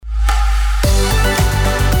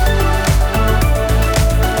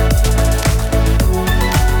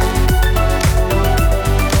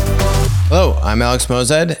I'm Alex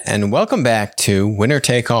Mozed, and welcome back to Winner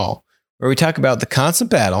Take All, where we talk about the constant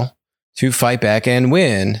battle to fight back and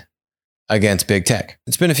win against big tech.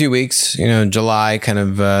 It's been a few weeks, July kind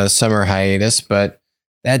of summer hiatus, but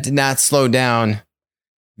that did not slow down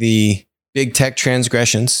the big tech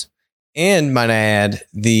transgressions and, might I add,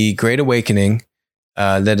 the great awakening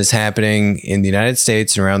that is happening in the United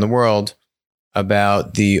States and around the world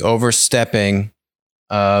about the overstepping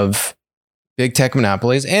of big tech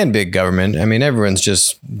monopolies and big government. I mean, everyone's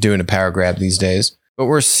just doing a power grab these days, but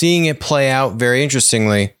we're seeing it play out very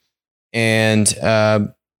interestingly. And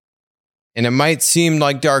it might seem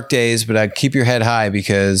like dark days, but I'd keep your head high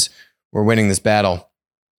because we're winning this battle.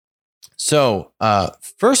 So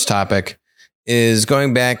first topic is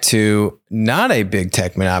going back to not a big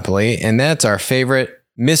tech monopoly, and that's our favorite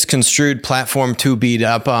misconstrued platform to beat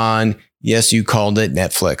up on. Yes, you called it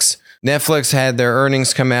Netflix. Netflix had their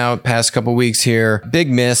earnings come out past couple weeks here. Big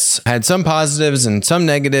miss, had some positives and some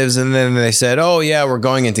negatives. And then they said, oh yeah, we're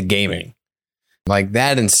going into gaming. Like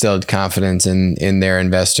that instilled confidence in their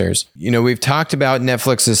investors. We've talked about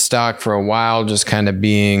Netflix's stock for a while, just kind of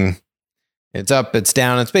being, it's up, it's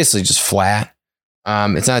down. It's basically just flat.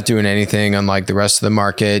 It's not doing anything unlike the rest of the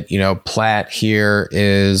market. Platt here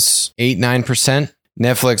is 8-9%.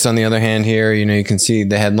 Netflix, on the other hand, here, you can see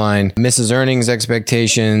the headline misses earnings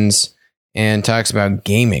expectations and talks about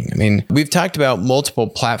gaming. I mean, we've talked about multiple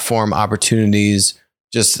platform opportunities,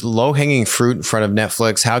 just low-hanging fruit in front of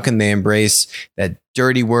Netflix. How can they embrace that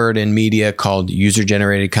dirty word in media called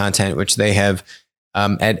user-generated content, which they have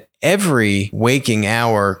at every waking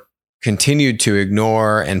hour continued to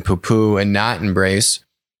ignore and poo-poo and not embrace,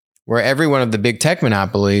 where every one of the big tech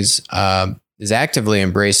monopolies is actively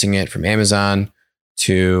embracing it, from Amazon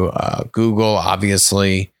to Google,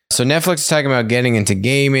 obviously. So Netflix is talking about getting into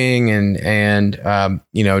gaming and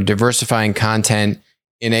diversifying content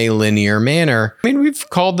in a linear manner. I mean, we've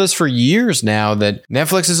called this for years now that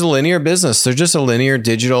Netflix is a linear business. They're just a linear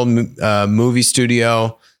digital movie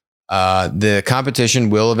studio. The competition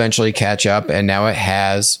will eventually catch up, and now it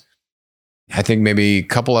has. I think maybe a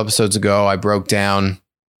couple episodes ago, I broke down,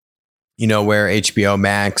 where HBO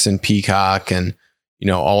Max and Peacock and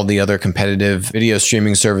all the other competitive video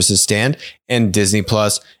streaming services stand, and Disney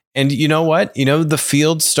Plus. And you know what? The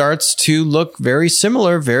field starts to look very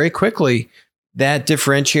similar very quickly. That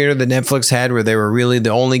differentiator that Netflix had, where they were really the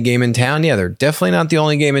only game in town. Yeah, they're definitely not the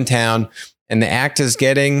only game in town. And the act is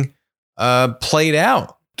getting played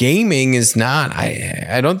out. Gaming is not.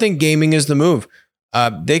 I don't think gaming is the move.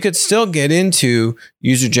 They could still get into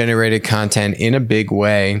user-generated content in a big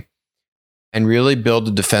way and really build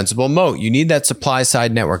a defensible moat. You need that supply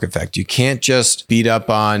side network effect. You can't just beat up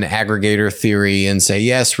on aggregator theory and say,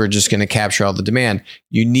 yes, we're just going to capture all the demand.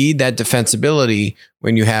 You need that defensibility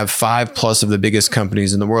when you have 5+ of the biggest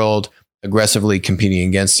companies in the world aggressively competing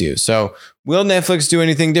against you. So will Netflix do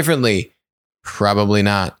anything differently? Probably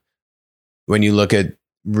not. When you look at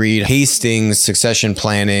Reed Hastings' succession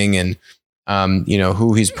planning and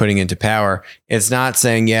who he's putting into power, it's not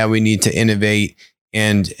saying, yeah, we need to innovate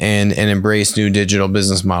and embrace new digital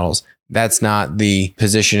business models. That's not the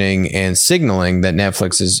positioning and signaling that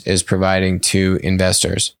Netflix is providing to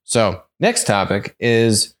investors. So next topic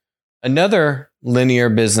is another linear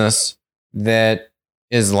business that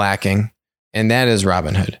is lacking, and that is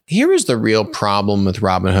Robinhood. Here is the real problem with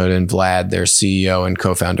Robinhood and Vlad, their CEO and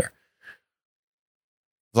co-founder.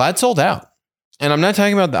 Vlad sold out. And I'm not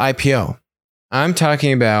talking about the IPO. I'm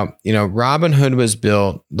talking about, Robinhood was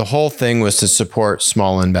built, the whole thing was to support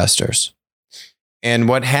small investors. And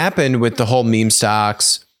what happened with the whole meme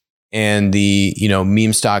stocks and the,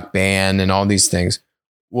 meme stock ban and all these things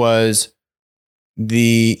was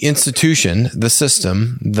the institution, the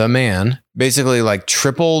system, the man, basically like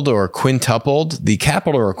tripled or quintupled the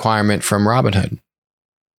capital requirement from Robinhood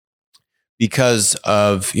because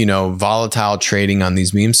of, volatile trading on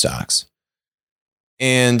these meme stocks.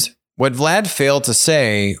 And what Vlad failed to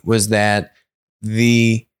say was that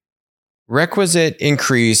the requisite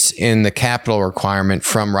increase in the capital requirement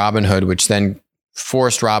from Robinhood, which then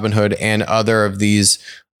forced Robinhood and other of these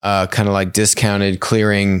kind of like discounted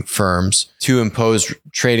clearing firms to impose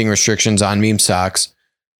trading restrictions on meme stocks,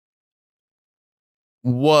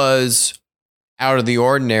 was out of the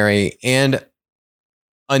ordinary and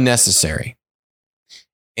unnecessary.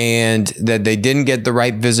 And that they didn't get the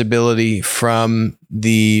right visibility from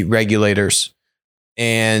the regulators,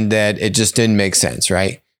 and that it just didn't make sense,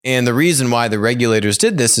 right? And the reason why the regulators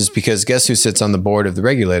did this is because guess who sits on the board of the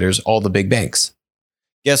regulators? All the big banks.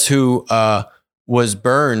 Guess who was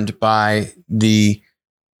burned by the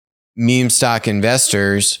meme stock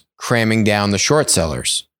investors cramming down the short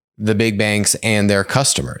sellers? The big banks and their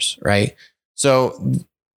customers, right? So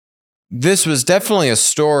this was definitely a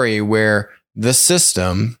story where the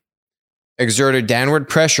system exerted downward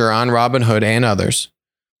pressure on Robinhood and others.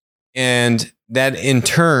 And that in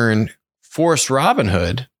turn forced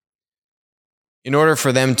Robinhood, in order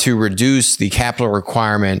for them to reduce the capital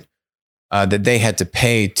requirement that they had to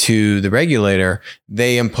pay to the regulator,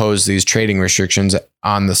 they imposed these trading restrictions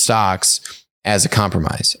on the stocks as a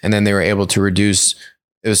compromise. And then they were able to reduce,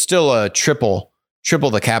 it was still a triple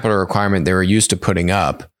the capital requirement they were used to putting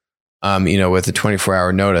up, with a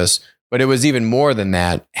 24-hour notice. But it was even more than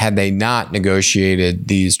that had they not negotiated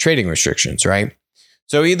these trading restrictions, right?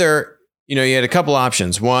 So either, you had a couple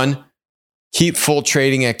options. One, keep full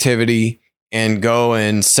trading activity and go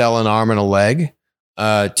and sell an arm and a leg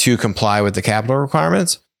to comply with the capital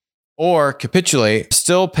requirements, or capitulate,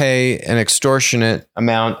 still pay an extortionate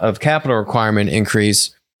amount of capital requirement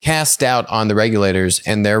increase, cast doubt on the regulators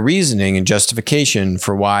and their reasoning and justification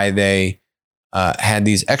for why they had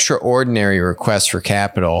these extraordinary requests for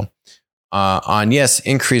capital on, yes,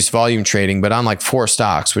 increased volume trading, but on like 4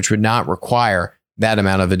 stocks, which would not require that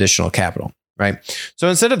amount of additional capital, right? So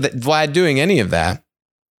instead of Vlad doing any of that,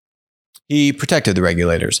 he protected the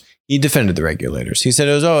regulators. He defended the regulators. He said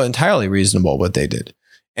it was entirely reasonable what they did.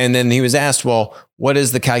 And then he was asked, well, what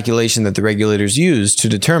is the calculation that the regulators use to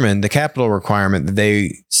determine the capital requirement that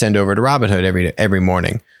they send over to Robinhood every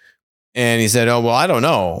morning? And he said, I don't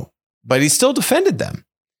know. But he still defended them.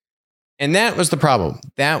 And that was the problem.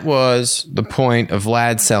 That was the point of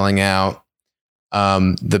Vlad selling out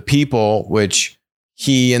the people which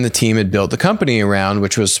he and the team had built the company around,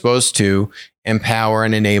 which was supposed to empower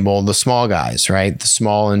and enable the small guys, right? The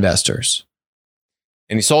small investors.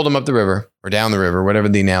 And he sold them up the river or down the river, whatever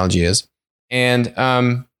the analogy is. And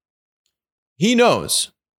he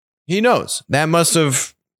knows that must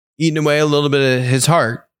have eaten away a little bit of his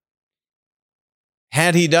heart.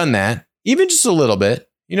 Had he done that, even just a little bit,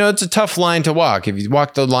 it's a tough line to walk. If you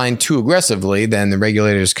walk the line too aggressively, then the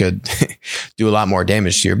regulators could do a lot more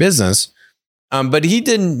damage to your business. But he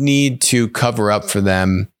didn't need to cover up for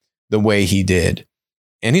them the way he did.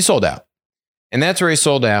 And he sold out. And that's where he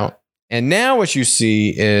sold out. And now what you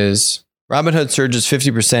see is Robinhood surges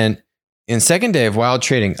 50% in second day of wild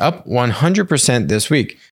trading, up 100% this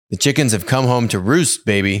week. The chickens have come home to roost,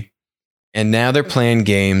 baby. And now they're playing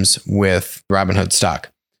games with Robinhood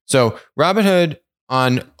stock. So Robinhood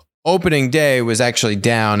on opening day was actually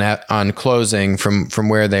down on closing from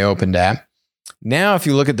where they opened at. Now, if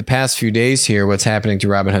you look at the past few days here, what's happening to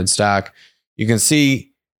Robinhood stock, you can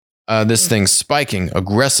see this thing spiking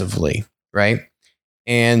aggressively, right?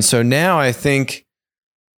 And so now I think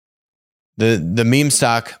the meme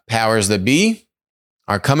stock powers that be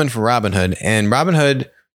are coming for Robinhood, and Robinhood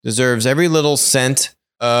deserves every little cent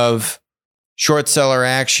of short seller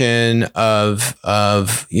action, of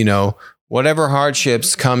whatever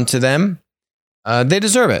hardships come to them. They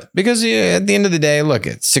deserve it because at the end of the day, look,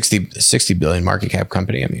 it's 60 billion market cap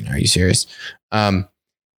company. I mean, are you serious?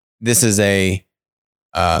 This is a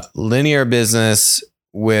linear business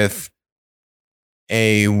with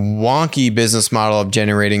a wonky business model of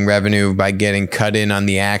generating revenue by getting cut in on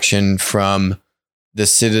the action from the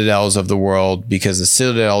Citadels of the world, because the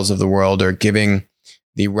Citadels of the world are giving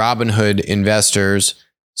the Robinhood investors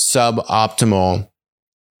suboptimal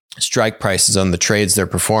strike prices on the trades they're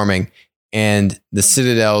performing. And the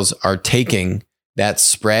Citadels are taking that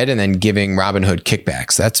spread and then giving Robinhood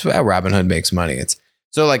kickbacks. That's how Robinhood makes money. It's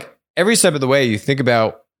so like every step of the way, you think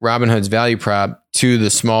about Robinhood's value prop to the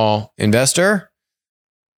small investor.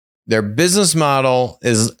 Their business model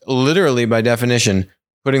is literally, by definition,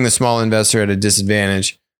 putting the small investor at a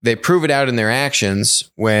disadvantage. They prove it out in their actions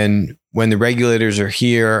when the regulators are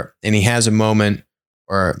here and he has a moment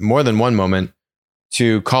or more than one moment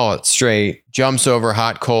to call it straight, jumps over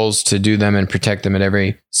hot coals to do them and protect them at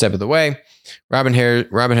every step of the way.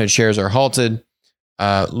 Robinhood shares are halted.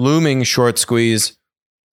 Looming short squeeze.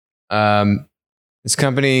 This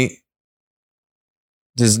company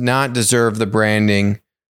does not deserve the branding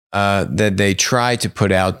that they try to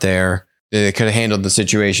put out there. They could have handled the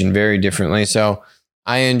situation very differently. So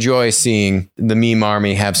I enjoy seeing the meme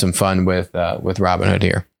army have some fun with Robinhood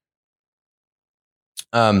here.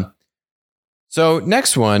 So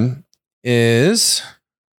next one is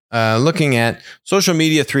looking at social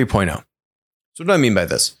media 3.0. So what do I mean by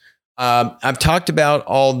this? I've talked about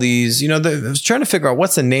all these, I was trying to figure out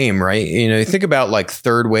what's the name, right? You think about like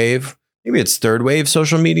third wave. Maybe it's third wave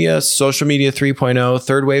social media 3.0,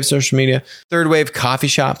 third wave social media, third wave coffee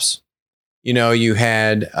shops. You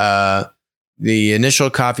had the initial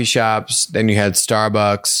coffee shops, then you had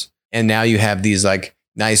Starbucks, and now you have these like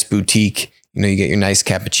nice boutique, you get your nice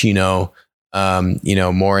cappuccino,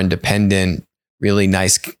 more independent really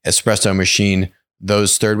nice espresso machine,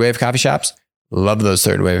 those third wave coffee shops. Love those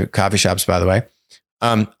third wave coffee shops, by the way.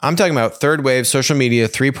 I'm talking about third wave social media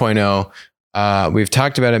 3.0. We've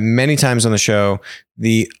talked about it many times on the show.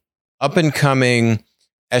 The up and coming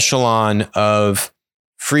echelon of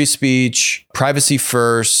free speech, privacy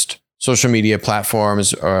first social media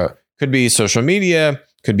platforms, could be social media,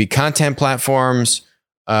 could be content platforms,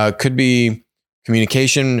 could be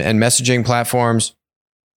communication and messaging platforms.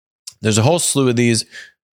 There's a whole slew of these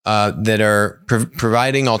that are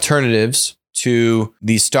providing alternatives to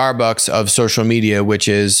the Starbucks of social media, which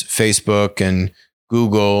is Facebook and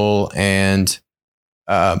Google and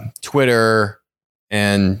Twitter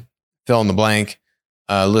and fill in the blank.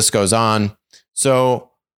 List goes on. So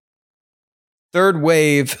third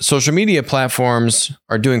wave social media platforms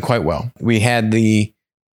are doing quite well. We had the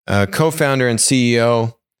co-founder and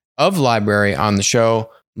CEO of LBRY on the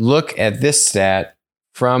show. Look at this stat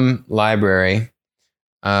from LBRY.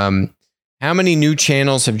 How many new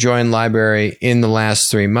channels have joined LBRY in the last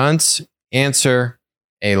 3 months? Answer: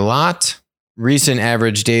 a lot. Recent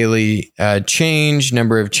average daily change,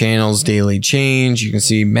 number of channels daily change. You can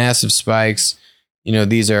see massive spikes.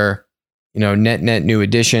 These are, net new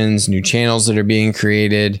additions, new channels that are being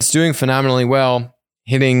created. It's doing phenomenally well,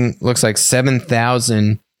 hitting, looks like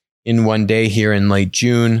 7,000 in one day here in late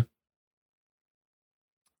June.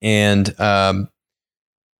 And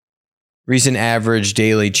recent average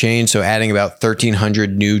daily change, so adding about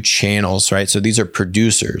 1,300 new channels, right? So these are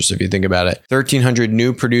producers, if you think about it. 1,300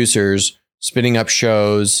 new producers spinning up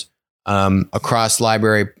shows across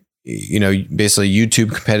LBRY, basically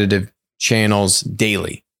YouTube competitive channels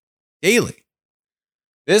daily.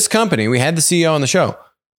 This company, we had the CEO on the show,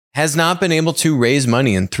 has not been able to raise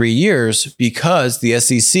money in 3 years because the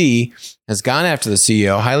SEC has gone after the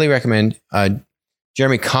CEO. Highly recommend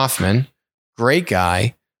Jeremy Kauffman, great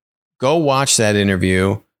guy. Go watch that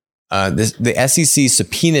interview. The SEC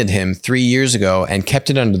subpoenaed him 3 years ago and kept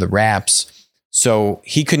it under the wraps, so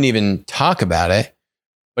he couldn't even talk about it,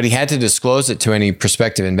 but he had to disclose it to any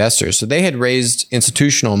prospective investors. So they had raised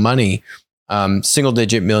institutional money,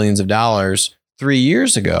 single-digit millions of dollars 3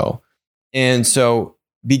 years ago. And so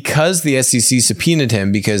because the SEC subpoenaed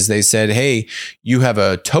him because they said, hey, you have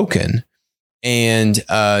a token and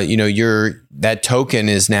that token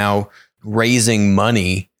is now raising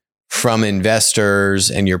money from investors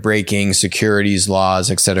and you're breaking securities laws,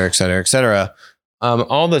 et cetera, et cetera, et cetera.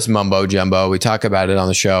 All this mumbo jumbo. We talk about it on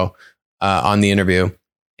the show, on the interview.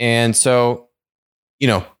 And so,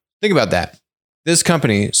 think about that. This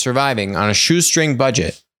company surviving on a shoestring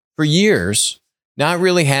budget for years, not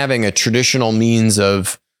really having a traditional means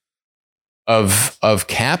of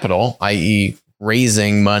capital, i.e.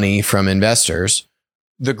 raising money from investors.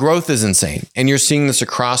 The growth is insane. And you're seeing this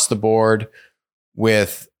across the board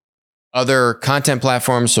with other content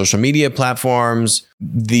platforms, social media platforms.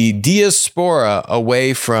 The diaspora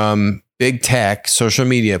away from big tech, social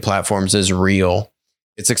media platforms is real.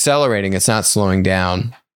 It's accelerating. It's not slowing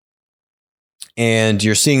down. And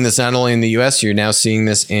you're seeing this not only in the US, you're now seeing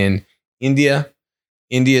this in India.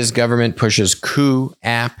 India's government pushes Coup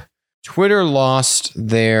app. Twitter lost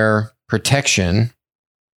their protection.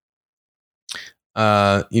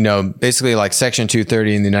 Basically like Section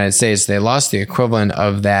 230 in the United States, they lost the equivalent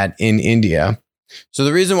of that in India. So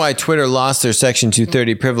the reason why Twitter lost their Section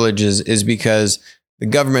 230 privileges is because the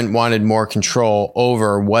government wanted more control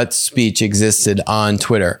over what speech existed on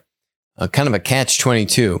Twitter. Kind of a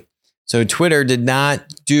catch-22. So Twitter did not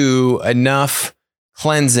do enough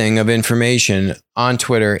cleansing of information on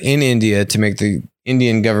Twitter in India to make the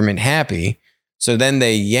Indian government happy. So then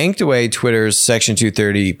they yanked away Twitter's Section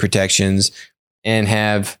 230 protections and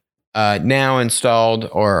have now installed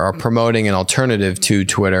or are promoting an alternative to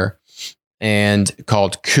Twitter and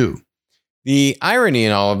called Coup. The irony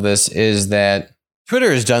in all of this is that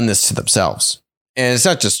Twitter has done this to themselves. And it's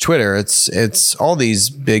not just Twitter, it's all these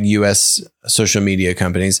big US social media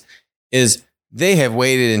companies, is they have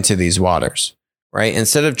waded into these waters, right?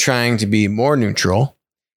 Instead of trying to be more neutral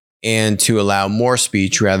and to allow more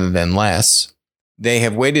speech rather than less, they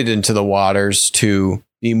have waded into the waters to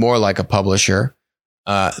be more like a publisher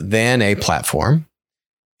than a platform.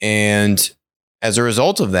 And as a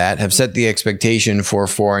result of that, have set the expectation for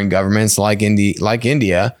foreign governments like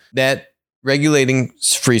India that regulating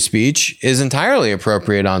free speech is entirely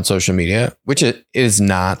appropriate on social media, which it is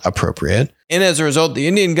not appropriate. And as a result, the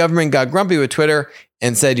Indian government got grumpy with Twitter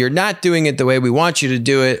and said, you're not doing it the way we want you to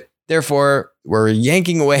do it. Therefore, we're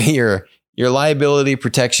yanking away your liability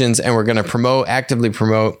protections and we're going to actively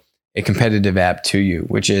promote a competitive app to you,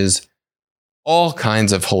 which is all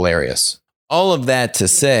kinds of hilarious. All of that to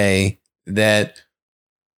say that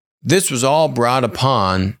this was all brought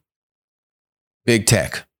upon big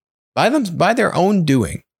tech by their own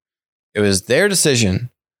doing. It was their decision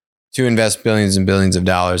to invest billions and billions of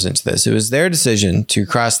dollars into this. It was their decision to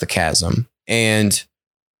cross the chasm and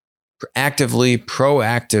proactively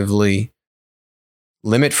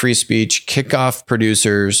limit free speech, kick off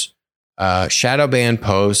producers, shadow ban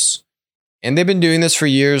posts. And they've been doing this for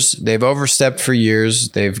years. They've overstepped for years.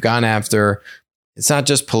 They've gone after, it's not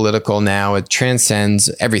just political now. It transcends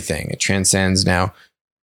everything. It transcends now,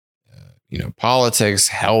 politics,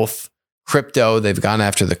 health, crypto. They've gone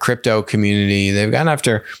after the crypto community. They've gone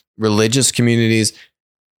after religious communities.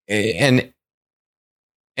 And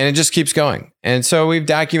it just keeps going. And so we've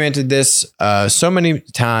documented this so many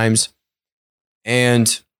times.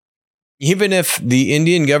 And even if the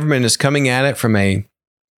Indian government is coming at it from a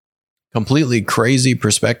completely crazy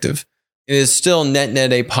perspective, it is still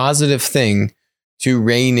net a positive thing to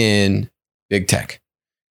rein in big tech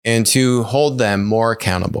and to hold them more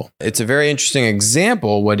accountable. It's a very interesting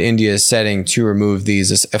example what India is setting to remove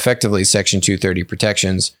these effectively Section 230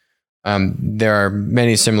 protections. There are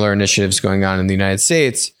many similar initiatives going on in the United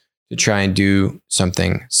States to try and do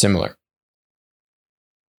something similar.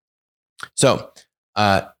 So,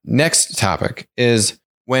 next topic is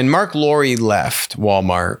when Mark Lowry left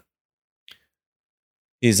Walmart.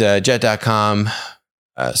 He's a Jet.com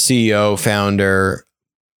CEO, founder.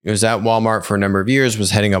 He was at Walmart for a number of years,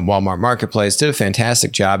 was heading up Walmart Marketplace, did a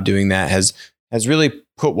fantastic job doing that, has really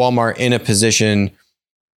put Walmart in a position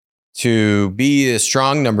to be a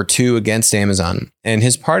strong number 2 against Amazon. And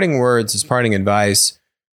his parting words, his parting advice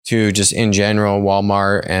to just in general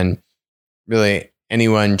Walmart and really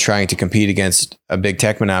anyone trying to compete against a big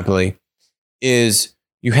tech monopoly is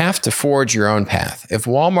you have to forge your own path. If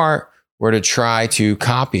Walmart were to try to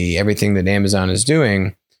copy everything that Amazon is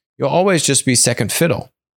doing, you'll always just be second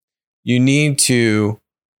fiddle. You need to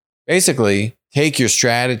basically take your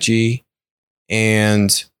strategy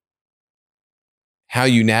and how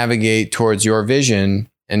you navigate towards your vision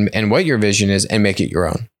and what your vision is and make it your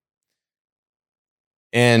own.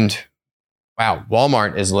 And wow,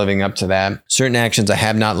 Walmart is living up to that. Certain actions I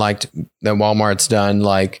have not liked that Walmart's done,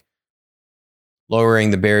 like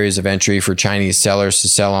lowering the barriers of entry for Chinese sellers to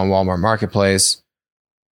sell on Walmart Marketplace.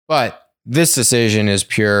 But this decision is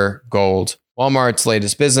pure gold. Walmart's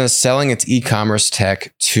latest business, selling its e-commerce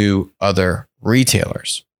tech to other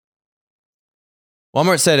retailers.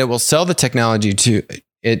 Walmart said it will sell the technology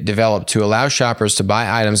it developed to allow shoppers to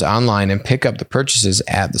buy items online and pick up the purchases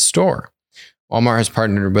at the store. Walmart has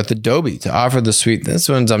partnered with Adobe to offer the suite. This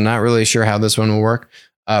one's, I'm not really sure how this one will work.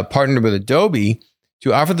 Partnered with Adobe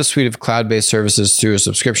to offer the suite of cloud-based services through a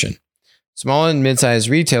subscription. Small and mid-sized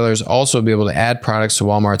retailers also will be able to add products to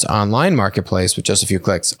Walmart's online marketplace with just a few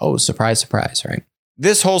clicks. Oh, surprise, surprise, right?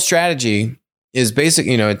 This whole strategy is basic,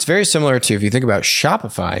 it's very similar to if you think about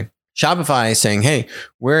Shopify. Shopify is saying, hey,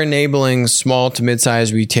 we're enabling small to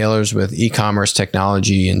mid-sized retailers with e-commerce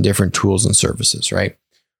technology and different tools and services, right?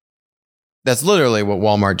 That's literally what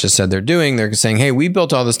Walmart just said they're doing. They're saying, hey, we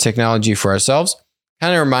built all this technology for ourselves.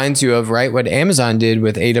 Kind of reminds you of, right, what Amazon did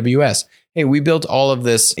with AWS. Hey, we built all of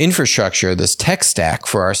this infrastructure, this tech stack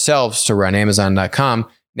for ourselves to run Amazon.com.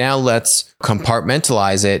 Now let's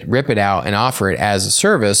compartmentalize it, rip it out, and offer it as a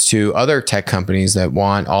service to other tech companies that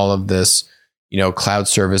want all of this, cloud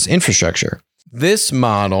service infrastructure. This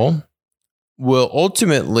model will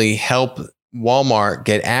ultimately help Walmart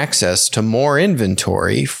get access to more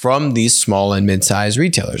inventory from these small and mid-sized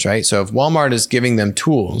retailers, right? So if Walmart is giving them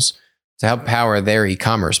tools to help power their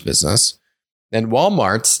e-commerce business, then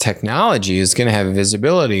Walmart's technology is going to have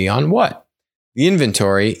visibility on what? The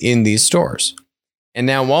inventory in these stores. And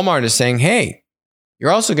now Walmart is saying, hey,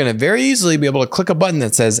 you're also going to very easily be able to click a button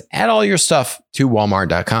that says, add all your stuff to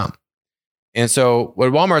Walmart.com. And so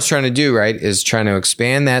what Walmart's trying to do, right, is trying to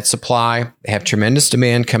expand that supply. They have tremendous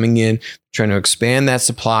demand coming in, trying to expand that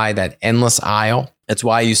supply, that endless aisle. That's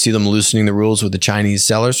why you see them loosening the rules with the Chinese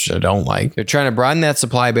sellers, which I don't like. They're trying to broaden that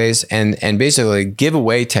supply base and basically give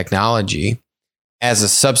away technology as a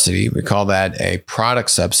subsidy. We call that a product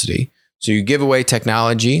subsidy. So you give away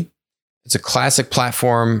technology. It's a classic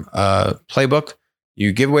platform playbook.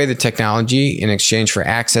 You give away the technology in exchange for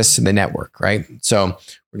access to the network, right? So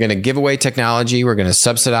we're going to give away technology. We're going to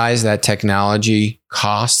subsidize that technology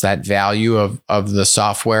cost, that value of the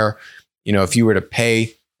software. If you were to pay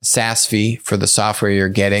a SaaS fee for the software you're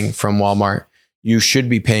getting from Walmart, you should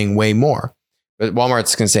be paying way more. But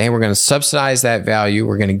Walmart's going to say, hey, we're going to subsidize that value.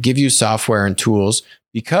 We're going to give you software and tools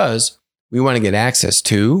because we want to get access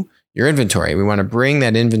to your inventory. We want to bring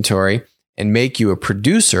that inventory and make you a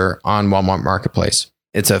producer on Walmart Marketplace.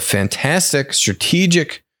 It's a fantastic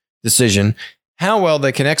strategic decision. How well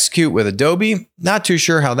they can execute with Adobe, not too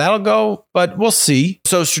sure how that'll go, but we'll see.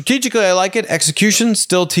 So strategically, I like it. Execution,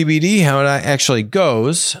 still TBD how it actually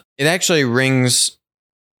goes. It actually rings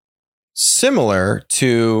similar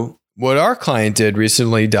to what our client did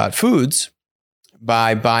recently, Dot Foods,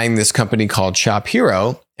 by buying this company called Shop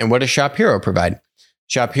Hero. And what does Shop Hero provide?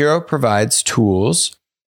 Shop Hero provides tools,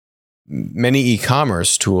 many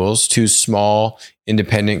e-commerce tools, to small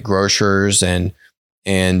independent grocers and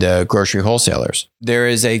grocery wholesalers. There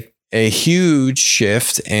is a huge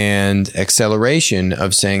shift and acceleration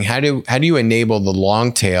of saying, how do you enable the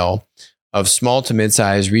long tail of small to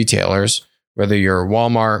mid-sized retailers, whether you're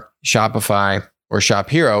Walmart, Shopify, or Shop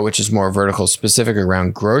Hero, which is more vertical specific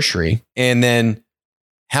around grocery. And then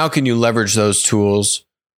how can you leverage those tools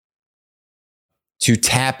to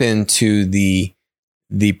tap into the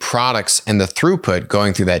products and the throughput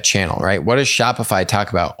going through that channel, right? What does Shopify talk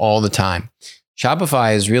about all the time?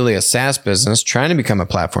 Shopify is really a SaaS business trying to become a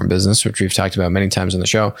platform business, which we've talked about many times on the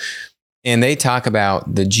show. And they talk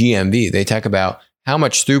about the GMV. They talk about how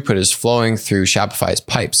much throughput is flowing through Shopify's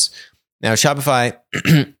pipes. Now, Shopify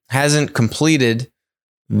hasn't completed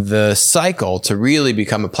the cycle to really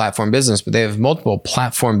become a platform business, but they have multiple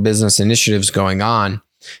platform business initiatives going on.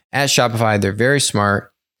 At Shopify, they're very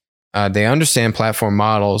smart. They understand platform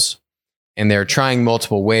models, and they're trying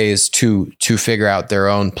multiple ways to figure out their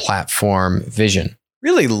own platform vision.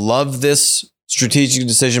 Really love this strategic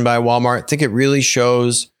decision by Walmart. I think it really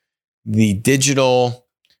shows the digital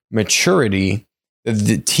maturity that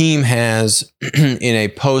the team has in a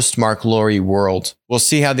post-Mark Lowry world. We'll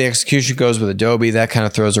see how the execution goes with Adobe. That kind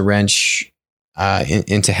of throws a wrench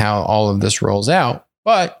into how all of this rolls out.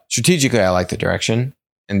 But strategically, I like the direction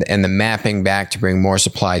and the mapping back to bring more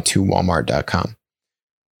supply to Walmart.com.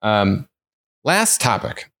 Last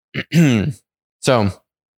topic. So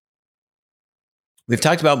we've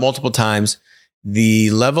talked about multiple times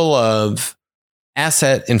the level of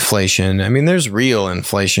asset inflation. I mean, there's real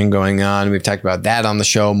inflation going on. We've talked about that on the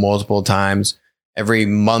show multiple times. Every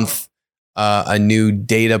month, a new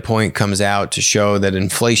data point comes out to show that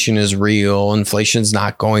inflation is real. Inflation's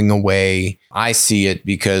not going away. I see it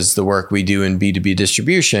because the work we do in B2B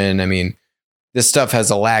distribution, I mean, this stuff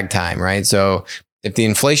has a lag time, right? So if the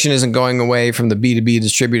inflation isn't going away from the B2B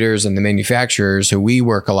distributors and the manufacturers who we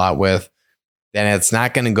work a lot with, then it's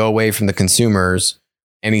not going to go away from the consumers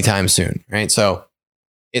anytime soon, right? So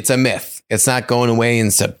it's a myth. It's not going away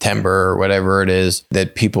in September or whatever it is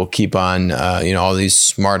that people keep on, all these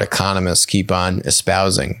smart economists keep on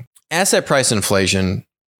espousing. Asset price inflation,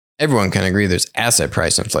 everyone can agree there's asset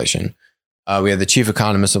price inflation. We had the chief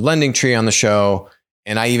economist of LendingTree on the show,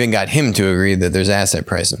 and I even got him to agree that there's asset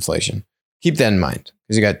price inflation. Keep that in mind,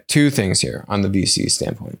 because you got two things here on the VC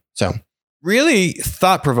standpoint. So really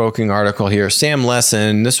thought-provoking article here. Sam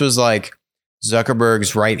Lessin, this was like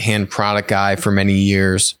Zuckerberg's right-hand product guy for many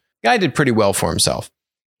years. Guy did pretty well for himself.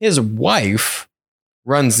 His wife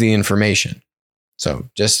runs the information. So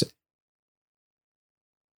just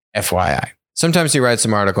FYI. Sometimes he writes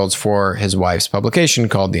some articles for his wife's publication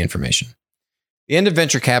called The Information. The End of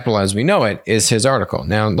Venture Capital as We Know It is his article.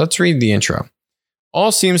 Now, let's read the intro.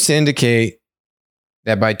 All seems to indicate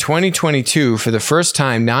that by 2022, for the first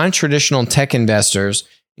time, non-traditional tech investors,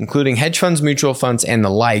 including hedge funds, mutual funds, and the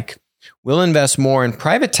like, will invest more in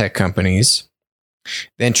private tech companies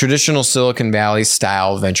than traditional Silicon Valley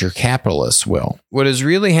style venture capitalists will. What is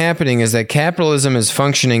really happening is that capitalism is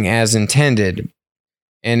functioning as intended,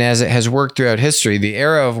 and as it has worked throughout history. The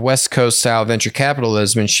era of West Coast style venture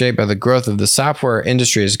capitalism shaped by the growth of the software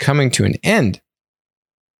industry is coming to an end.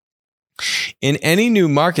 In any new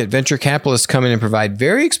market, venture capitalists come in and provide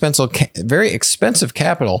very expensive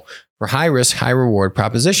capital for high risk, high reward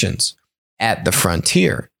propositions at the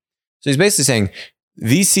frontier. So he's basically saying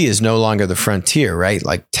VC is no longer the frontier, right?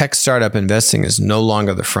 Like tech startup investing is no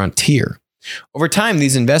longer the frontier. Over time,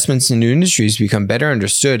 these investments in new industries become better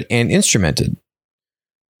understood and instrumented.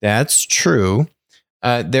 That's true.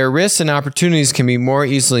 Their risks and opportunities can be more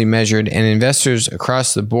easily measured, and investors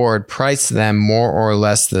across the board price them more or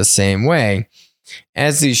less the same way.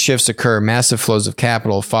 As these shifts occur, massive flows of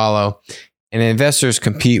capital follow, and investors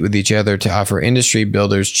compete with each other to offer industry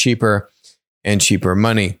builders cheaper and cheaper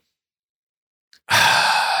money.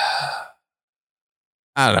 I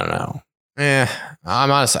don't know.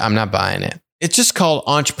 I'm not buying it. It's just called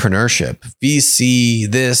entrepreneurship. VC,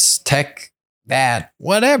 this, tech, that,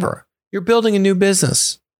 whatever. You're building a new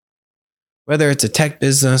business. Whether it's a tech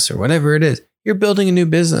business or whatever it is, you're building a new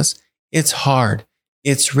business. It's hard.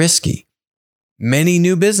 It's risky. Many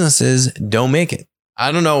new businesses don't make it.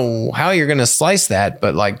 I don't know how you're going to slice that,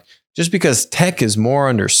 but like just because tech is more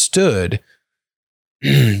understood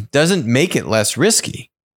doesn't make it less risky,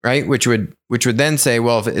 right? Which would then say,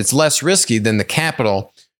 well, if it's less risky, then the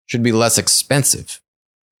capital should be less expensive.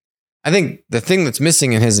 I think the thing that's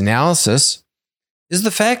missing in his analysis is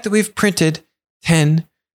the fact that we've printed $10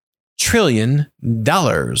 trillion.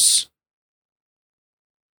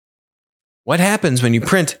 What happens when you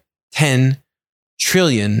print $10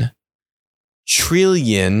 trillion?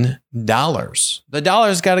 The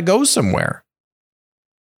dollar's got to go somewhere.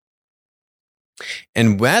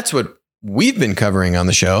 And that's what we've been covering on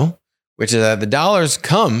the show, which is that the dollars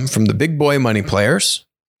come from the big boy money players,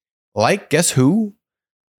 like, guess who?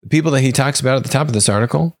 The people that he talks about at the top of this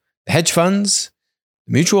article, the hedge funds,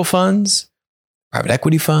 the mutual funds, private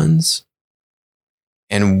equity funds.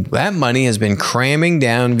 And that money has been cramming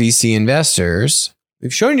down VC investors.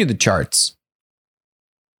 We've shown you the charts.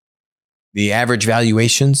 The average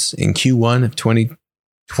valuations in Q1 of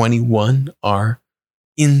 2021 are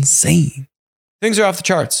insane. Things are off the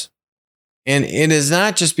charts. And it is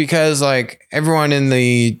not just because like everyone in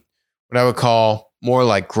the, what I would call more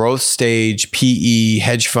like growth stage, PE,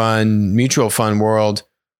 hedge fund, mutual fund world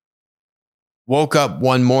woke up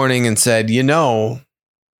one morning and said,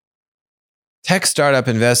 tech startup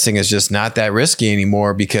investing is just not that risky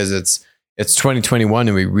anymore because it's 2021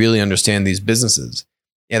 and we really understand these businesses.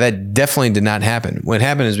 Yeah, that definitely did not happen. What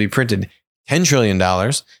happened is we printed $10 trillion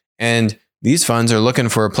and these funds are looking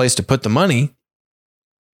for a place to put the money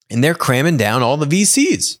and they're cramming down all the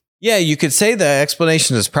VCs. Yeah, you could say the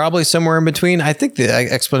explanation is probably somewhere in between. I think the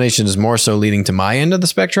explanation is more so leading to my end of the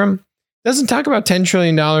spectrum. It doesn't talk about $10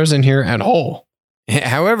 trillion in here at all.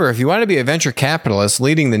 However, if you want to be a venture capitalist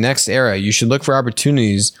leading the next era, you should look for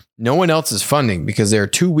opportunities no one else is funding because they're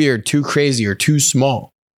too weird, too crazy, or too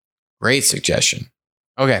small. Great suggestion.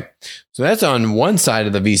 Okay, so that's on one side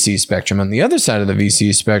of the VC spectrum. On the other side of the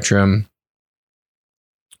VC spectrum,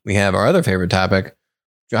 we have our other favorite topic,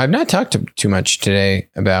 which I've not talked too much today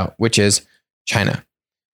about, which is China.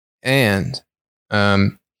 And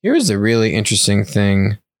here's a really interesting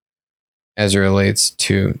thing as it relates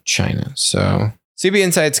to China. So CB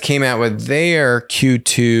Insights came out with their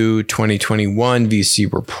Q2 2021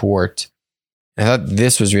 VC report. I thought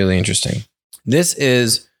this was really interesting. This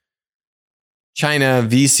is China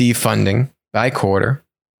VC funding by quarter.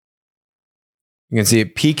 You can see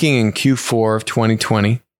it peaking in Q4 of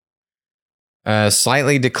 2020,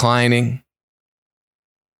 slightly declining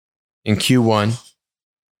in Q1,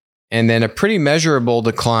 and then a pretty measurable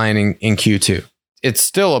decline in Q2. It's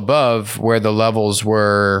still above where the levels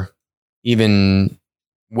were, even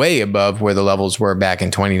way above where the levels were back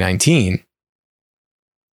in 2019.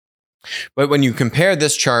 But when you compare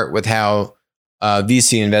this chart with how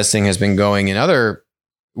VC investing has been going in other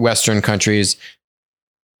Western countries,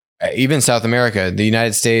 even South America, the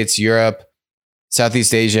United States, Europe,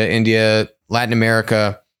 Southeast Asia, India, Latin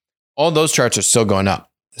America, all those charts are still going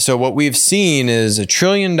up. So what we've seen is $1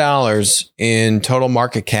 trillion in total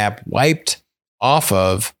market cap wiped off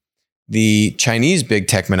of the Chinese big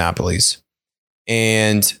tech monopolies.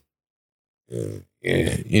 And,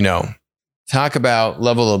 talk about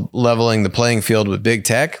leveling the playing field with big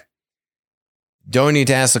tech. Don't need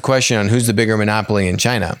to ask the question on who's the bigger monopoly in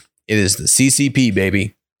China. It is the CCP,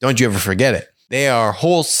 baby. Don't you ever forget it. They are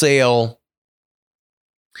wholesale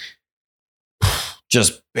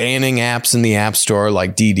just banning apps in the App Store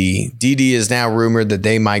like DD. DD is now rumored that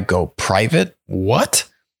they might go private. What?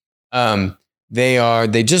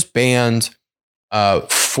 They just banned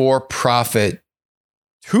for-profit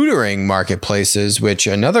tutoring marketplaces, which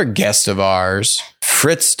another guest of ours,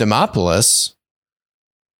 Fritz Demopoulos,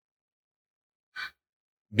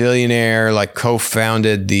 billionaire,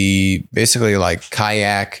 co-founded the basically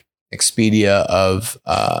Kayak Expedia of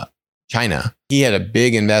China. He had a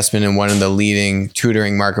big investment in one of the leading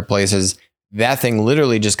tutoring marketplaces. That thing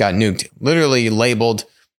literally just got nuked, literally labeled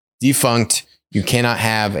defunct. You cannot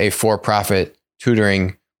have a for-profit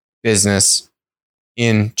tutoring business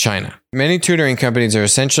in China. Many tutoring companies are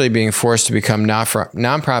essentially being forced to become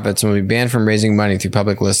nonprofits and will be banned from raising money through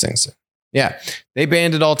public listings. Yeah, they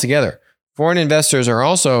banned it altogether. Foreign investors are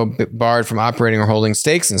also barred from operating or holding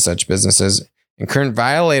stakes in such businesses, and current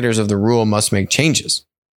violators of the rule must make changes,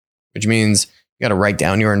 which means you got to write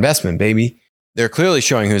down your investment, baby. They're clearly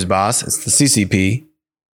showing who's boss. It's the CCP.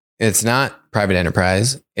 It's not private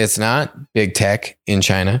enterprise. It's not big tech in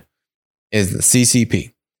China. It's the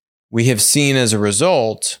CCP. We have seen as a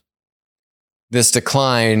result this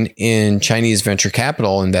decline in Chinese venture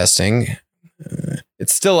capital investing.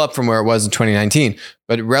 It's still up from where it was in 2019,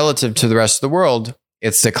 but relative to the rest of the world,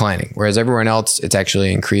 it's declining. Whereas everyone else, it's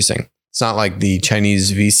actually increasing. It's not like the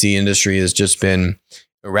Chinese VC industry has just been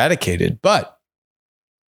eradicated, but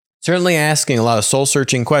certainly asking a lot of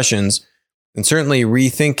soul-searching questions and certainly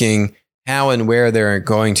rethinking how and where they're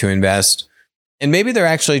going to invest. And maybe they're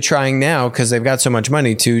actually trying now, because they've got so much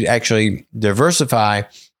money, to actually diversify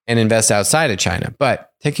and invest outside of China.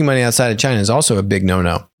 But taking money outside of China is also a big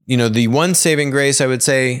no-no. The one saving grace, I would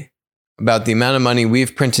say, about the amount of money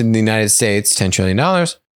we've printed in the United States, $10 trillion,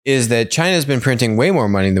 is that China's been printing way more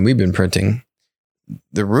money than we've been printing.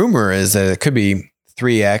 The rumor is that it could be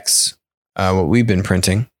 3x what we've been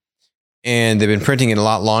printing. And they've been printing it a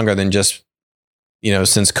lot longer than just,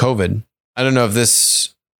 since COVID. I don't know if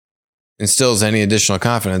this instills any additional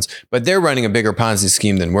confidence, but they're running a bigger Ponzi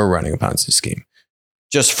scheme than we're running a Ponzi scheme,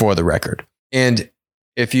 just for the record. And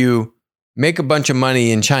if you make a bunch of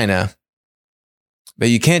money in China, but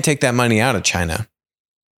you can't take that money out of China,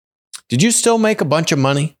 did you still make a bunch of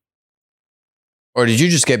money? Or did you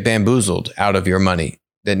just get bamboozled out of your money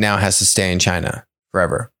that now has to stay in China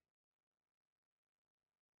forever?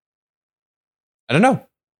 I don't know.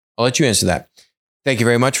 I'll let you answer that. Thank you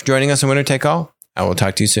very much for joining us on Winner Take All. I will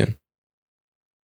talk to you soon.